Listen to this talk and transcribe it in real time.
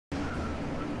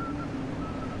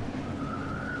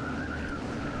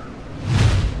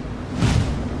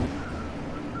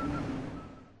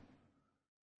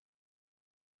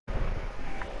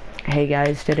Hey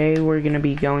guys, today we're going to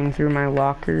be going through my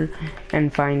locker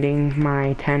and finding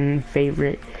my 10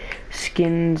 favorite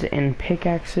skins and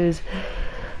pickaxes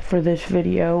for this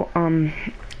video. And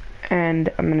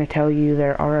I'm going to tell you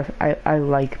I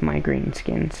like my green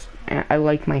skins. I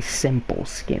like my simple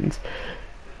skins.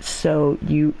 So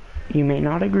you may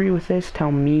not agree with this.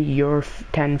 Tell me your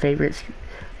 10 favorite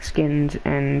skins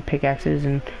and pickaxes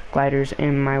and gliders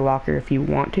in my locker if you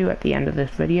want to at the end of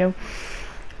this video.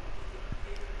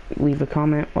 Leave a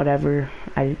comment, whatever.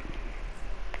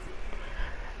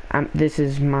 This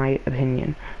is my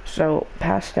opinion. So,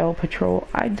 Pastel Patrol,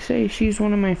 I'd say she's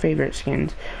one of my favorite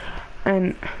skins.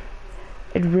 And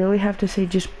I'd really have to say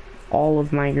just all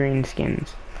of my green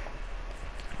skins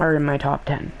are in my top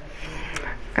 10.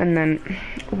 And then,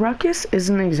 Ruckus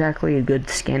isn't exactly a good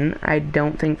skin. I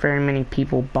don't think very many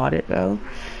people bought it, though,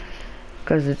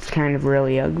 because it's kind of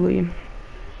really ugly.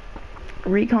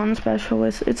 Recon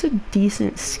Specialist, it's a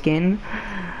decent skin,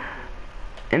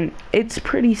 and it's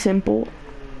pretty simple.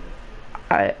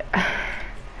 I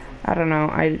don't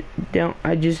know, I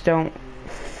just don't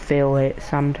feel it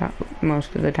sometimes,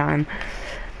 most of the time.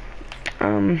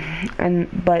 Sorry,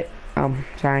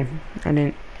 I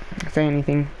didn't say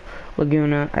anything.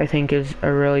 Laguna, I think, is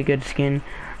a really good skin.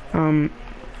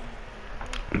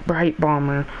 Bright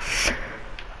Bomber,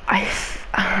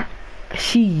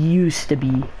 she used to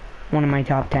be one of my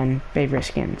top 10 favorite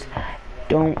skins.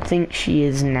 Don't think she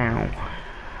is now.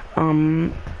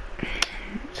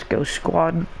 Let's go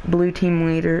Squad. Blue Team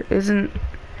Leader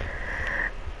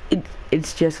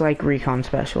it's just like Recon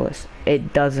Specialist.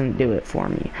 It doesn't do it for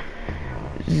me.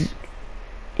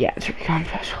 Yeah, it's Recon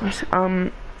Specialist.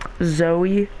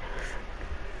 Zoe,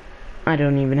 I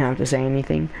don't even have to say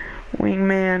anything.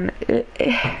 Wingman,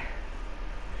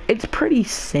 it's pretty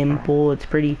simple. It's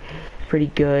pretty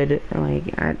good.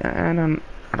 Like I don't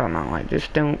know. I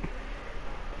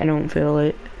don't feel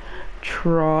it.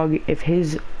 Trog, if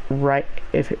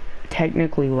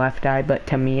technically left eye, but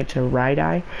to me it's a right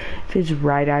eye. If his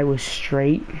right eye was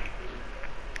straight,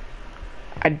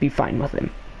 I'd be fine with him.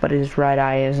 But his right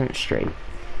eye isn't straight.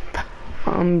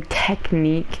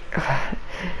 Technique,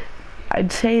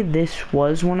 I'd say this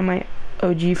was one of my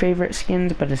OG favorite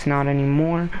skins, but it's not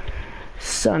anymore.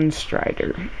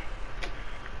 Sunstrider,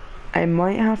 I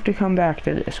might have to come back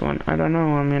to this one. I don't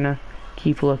know. I'm gonna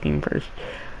keep looking first.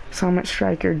 Summit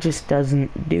Striker just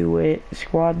doesn't do it.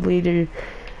 Squad Leader,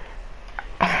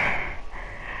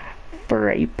 for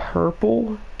a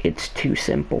purple, it's too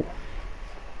simple.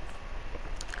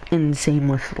 And same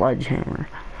with Sledgehammer.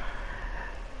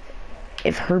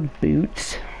 If her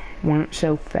boots weren't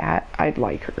so fat, I'd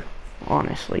like her,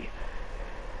 honestly.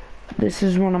 This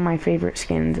is one of my favorite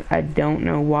skins. I don't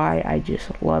know why, I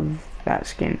just love that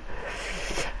skin.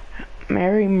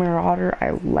 Mary Marauder,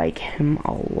 I like him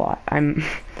a lot. I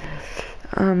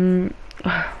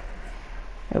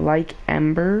like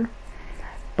Ember,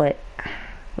 but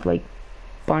like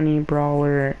Bunny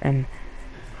Brawler, and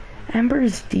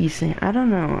Ember's decent. I don't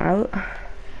know.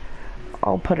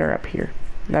 I'll put her up here.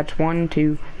 That's 1,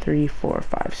 2, 3, 4,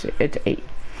 5, 6. It's 8.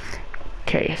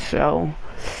 Okay, so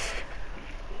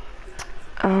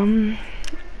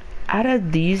out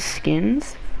of these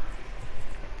skins,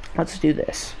 let's do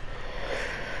this.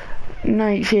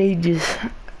 Nightshade, just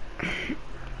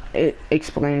it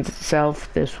explains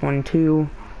itself. This one too.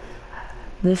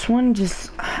 This one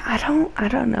just I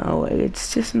don't know.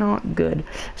 It's just not good.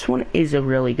 This one is a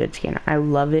really good skin. I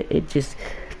love it. It just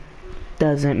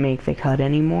doesn't make the cut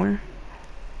anymore.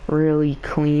 Really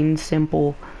clean,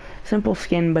 simple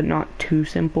skin, but not too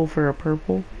simple for a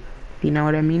purple. You know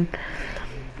what I mean?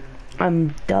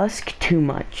 Dusk, too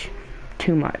much.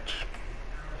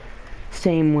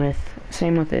 Same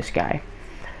with this guy.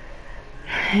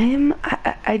 Him,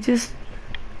 I just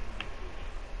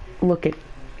look at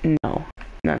no.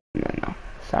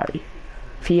 Sorry.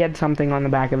 If he had something on the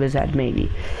back of his head,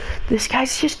 maybe. This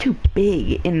guy's just too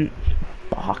big and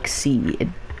boxy. It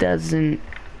doesn't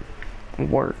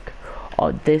work.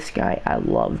 Oh, this guy, I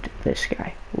loved this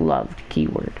guy. Loved,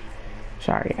 keyword.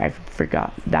 Sorry, I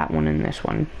forgot that one and this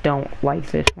one. Don't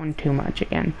like this one too much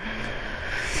again.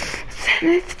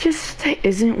 Zenith just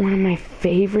isn't one of my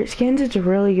favorite skins. It's a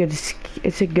really good,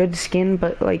 it's a good skin,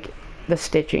 but like the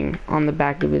stitching on the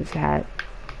back of his hat,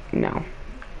 no.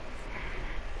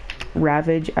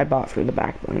 Ravage, I bought for the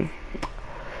back bling.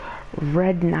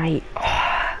 Red Knight,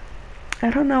 oh, I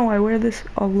don't know. I wear this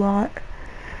a lot.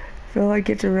 I feel like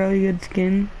it's a really good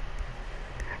skin.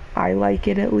 I like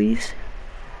it at least.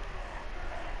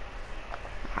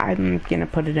 I'm gonna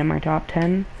put it in my top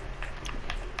 10.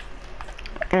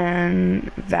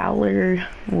 And Valor,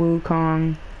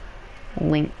 Wukong,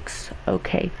 Lynx.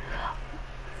 Okay.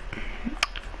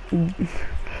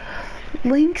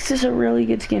 Lynx is a really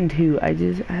good skin too. I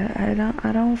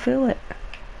don't feel it.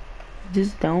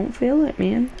 Just don't feel it,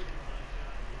 man.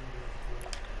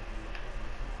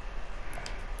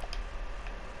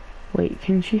 Wait,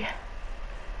 can she?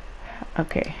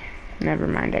 Okay, never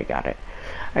mind, I got it.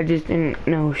 I just didn't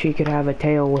know she could have a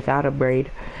tail without a braid.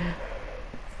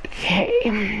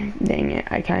 Okay, dang it,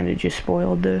 I kind of just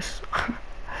spoiled this.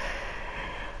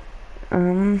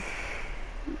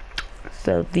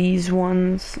 So these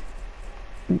ones,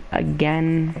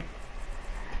 again,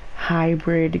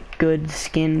 hybrid, good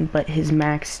skin, but his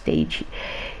max stage,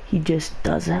 he just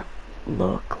doesn't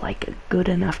look like a good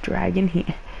enough dragon.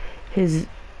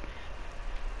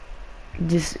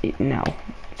 No,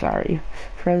 sorry.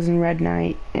 Frozen Red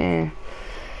Knight,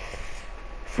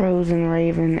 Frozen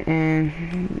Raven,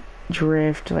 and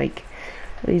Drift, like,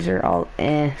 these are all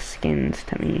skins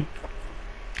to me.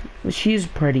 She's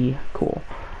pretty cool,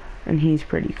 and he's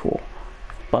pretty cool,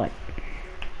 but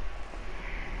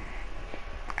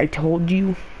I told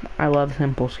you I love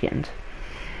simple skins.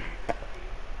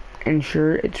 And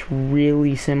sure, it's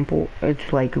really simple.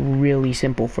 It's like really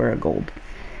simple for a gold.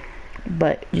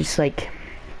 But just like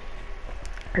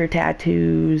her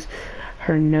tattoos,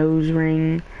 her nose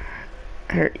ring,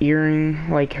 her earring,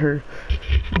 like her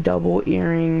double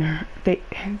earring,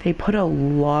 they put a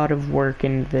lot of work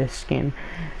into this skin.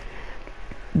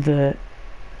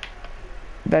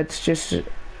 That's just,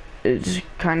 it's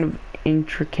kind of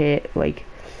intricate, like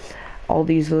all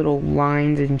these little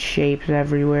lines and shapes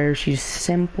everywhere. She's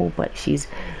simple, but she's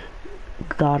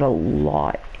got a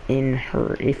lot in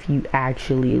her if you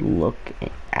actually look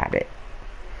at it.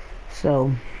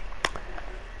 So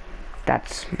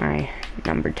that's my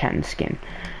number 10 skin.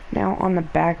 Now on the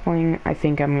back bling, I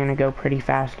think I'm gonna go pretty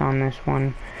fast on this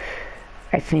one.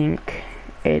 I think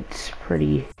it's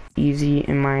pretty easy,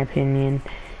 in my opinion,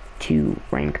 to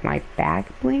rank my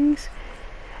back blings.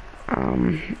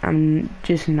 I'm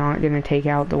just not gonna take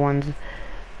out the ones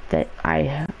that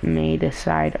I may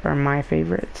decide are my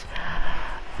favorites.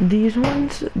 These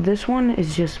ones, this one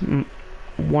is just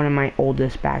one of my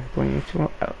oldest back blings.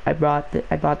 I bought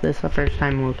this the first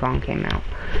time Wukong came out.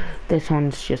 This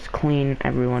one's just clean,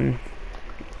 everyone.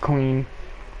 Clean.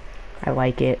 I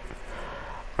like it.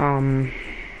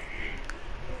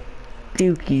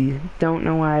 Dookie, don't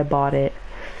know why I bought it.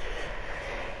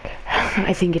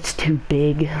 I think it's too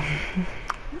big.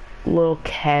 Little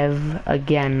Kev,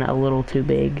 again, a little too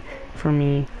big for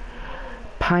me.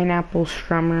 Pineapple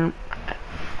Strummer,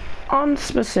 on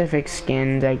specific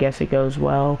skins, I guess it goes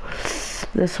well.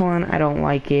 This one, I don't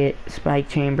like it. Spike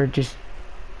Chamber, just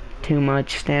too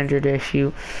much. Standard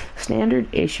issue. Standard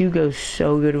issue goes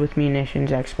so good with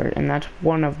Munitions Expert, and that's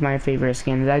one of my favorite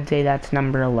skins. I'd say that's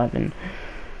number 11.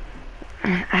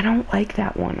 I don't like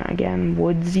that one. Again,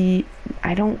 Woodsy,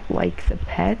 I don't like the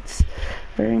pets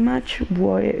very much.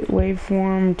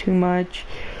 Waveform, too much.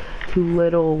 Too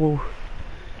little.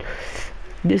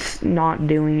 Just not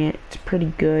doing it. It's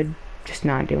pretty good. Just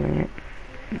not doing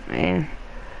it.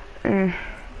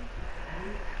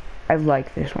 I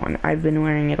like this one. I've been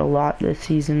wearing it a lot this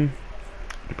season.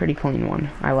 Pretty clean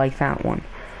one. I like that one.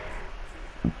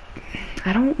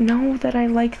 I don't know that I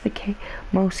like the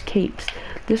most capes.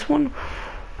 This one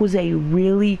was a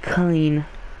really clean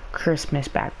Christmas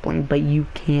back bling, but you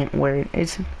can't wear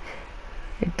it.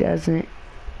 It doesn't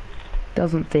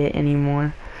fit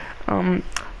anymore.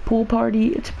 Pool Party,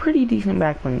 it's a pretty decent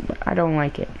back bling, but I don't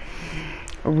like it.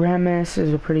 Remus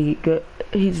is a pretty good.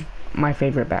 He's my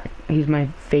favorite back. He's my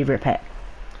favorite pet.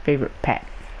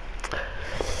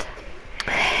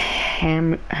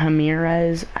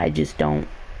 Ramirez, I just don't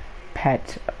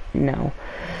pet. No.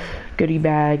 Goodie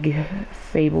Bag,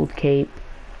 Fabled Cape,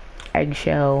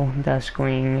 Eggshell,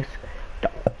 Duskwings,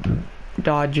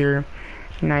 Dodger,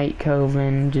 Night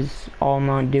Coven, just all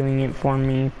not doing it for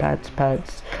me.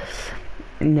 Pets.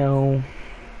 No.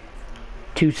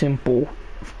 Too simple.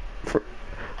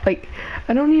 Like,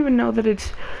 I don't even know that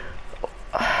it's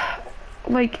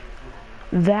like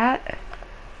that.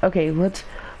 Okay, let's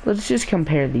just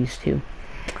compare these two.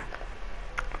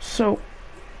 So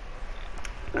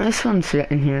this one's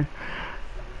sitting here.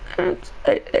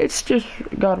 It's just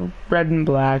got red and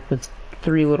black with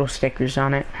 3 little stickers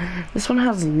on it. This one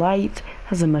has light,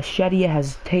 has a machete,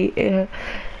 has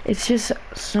it's just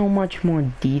so much more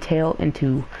detail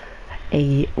into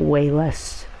a way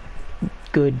less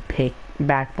good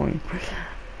back bling.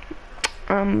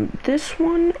 This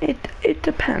one, it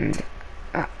depends.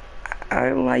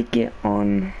 I like it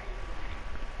on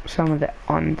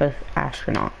the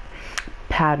astronaut.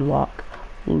 Padlock,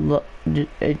 look,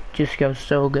 it just goes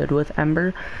so good with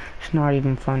Ember. It's not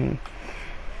even funny.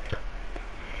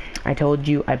 I told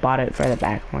you I bought it for the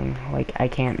back bling. Like, I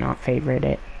can't not favorite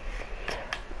it.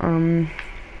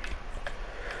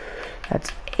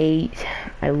 That's 8.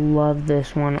 I love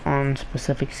this one on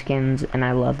specific skins, and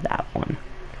I love that one.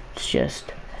 It's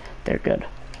just, they're good.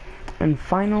 And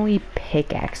finally,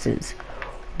 pickaxes.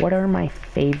 What are my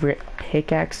favorite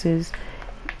pickaxes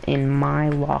in my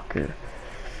locker?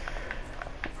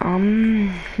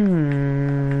 I'm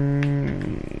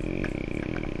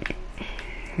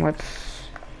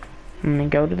gonna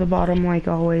go to the bottom like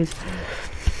always.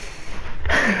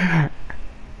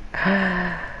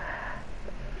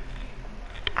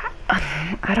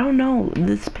 I don't know.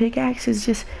 This pickaxe is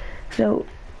just so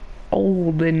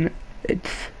old, and it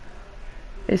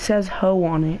says hoe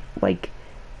on it. Like,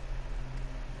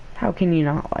 how can you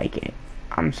not like it?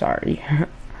 I'm sorry.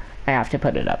 I have to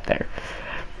put it up there.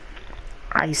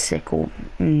 Icicle,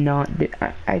 not.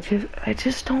 I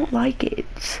just don't like it.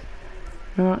 It's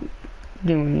not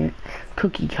doing it.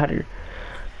 Cookie cutter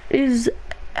is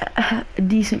a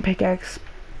decent pickaxe.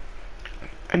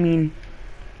 I mean,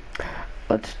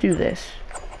 let's do this.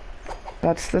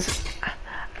 That's this.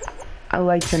 I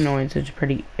like the noise. It's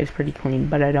pretty clean,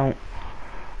 but I don't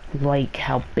like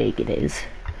how big it is.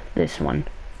 This one,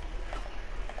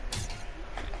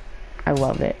 I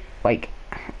love it. Like,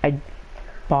 I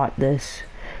bought this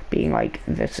being like,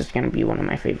 this is gonna be one of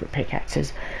my favorite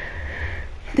pickaxes.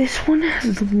 This one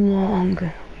has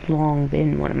long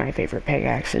been one of my favorite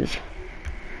pickaxes.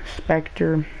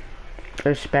 Spectre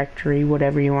or Spectre,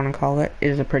 whatever you want to call it,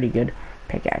 is a pretty good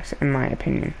pickaxe in my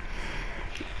opinion.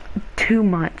 Too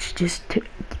much, just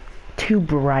too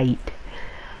bright.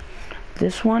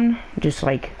 This one, just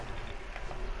like,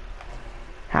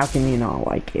 how can you not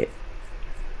like it?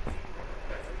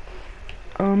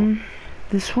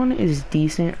 This one is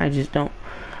decent. I just don't.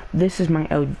 This is my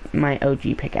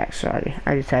OG pickaxe. Sorry,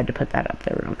 I just had to put that up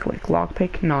there real quick.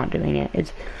 Lockpick, not doing it.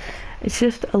 It's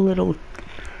just a little.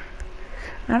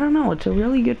 I don't know. It's a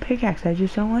really good pickaxe. I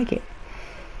just don't like it.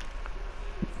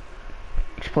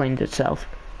 Explains itself.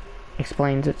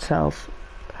 Explains itself.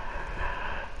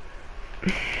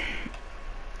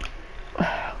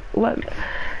 Let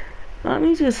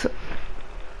me just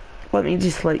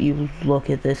let you look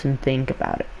at this and think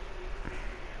about it.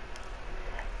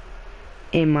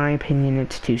 In my opinion,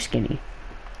 it's too skinny.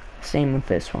 Same with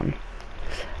this one.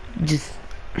 Just,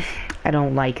 I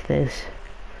don't like this.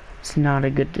 It's not a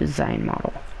good design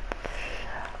model.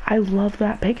 I love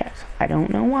that pickaxe. I don't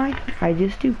know why. I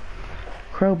just do.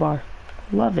 Crowbar.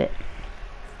 Love it.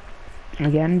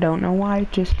 Again, don't know why.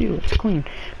 Just do. It's clean.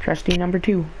 Trusty number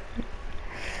 2.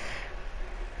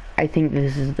 I think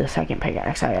this is the second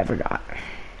pickaxe I ever got.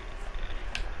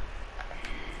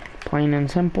 Plain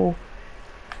and simple.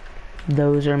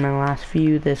 Those are my last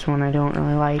few. This one I don't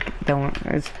really like.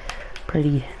 It's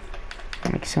pretty,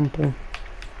 like, simple.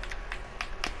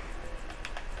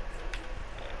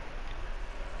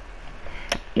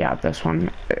 Yeah, this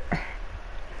one.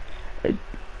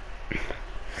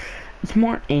 It's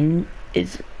more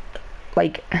it's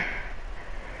like,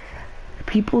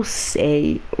 people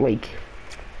say, like,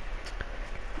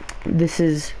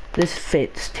 this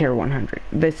fits tier 100.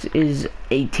 This is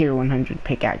a tier 100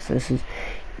 pickaxe. This is,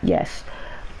 yes,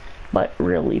 but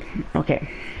really, okay,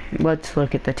 let's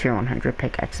look at the tier 100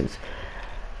 pickaxes.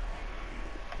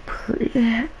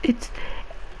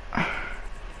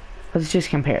 Let's just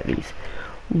compare these.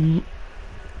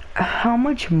 How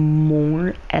much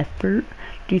more effort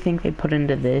do you think they put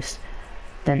into this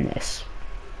than this?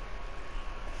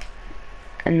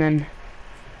 And then,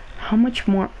 how much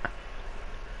more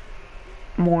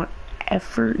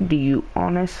effort do you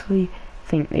honestly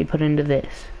think they put into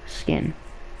this skin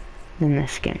than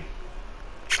this skin?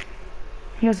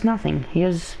 He has nothing. He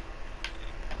has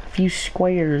a few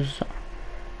squares,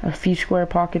 a few square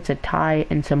pockets, a tie,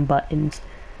 and some buttons.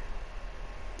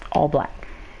 All black.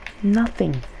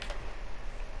 Nothing.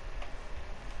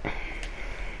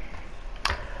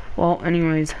 Well,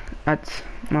 anyways, that's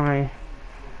my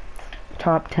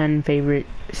top 10 favorite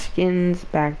skins,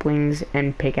 back blings,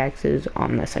 and pickaxes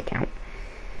on this account.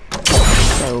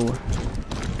 So,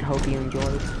 I hope you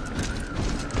enjoyed.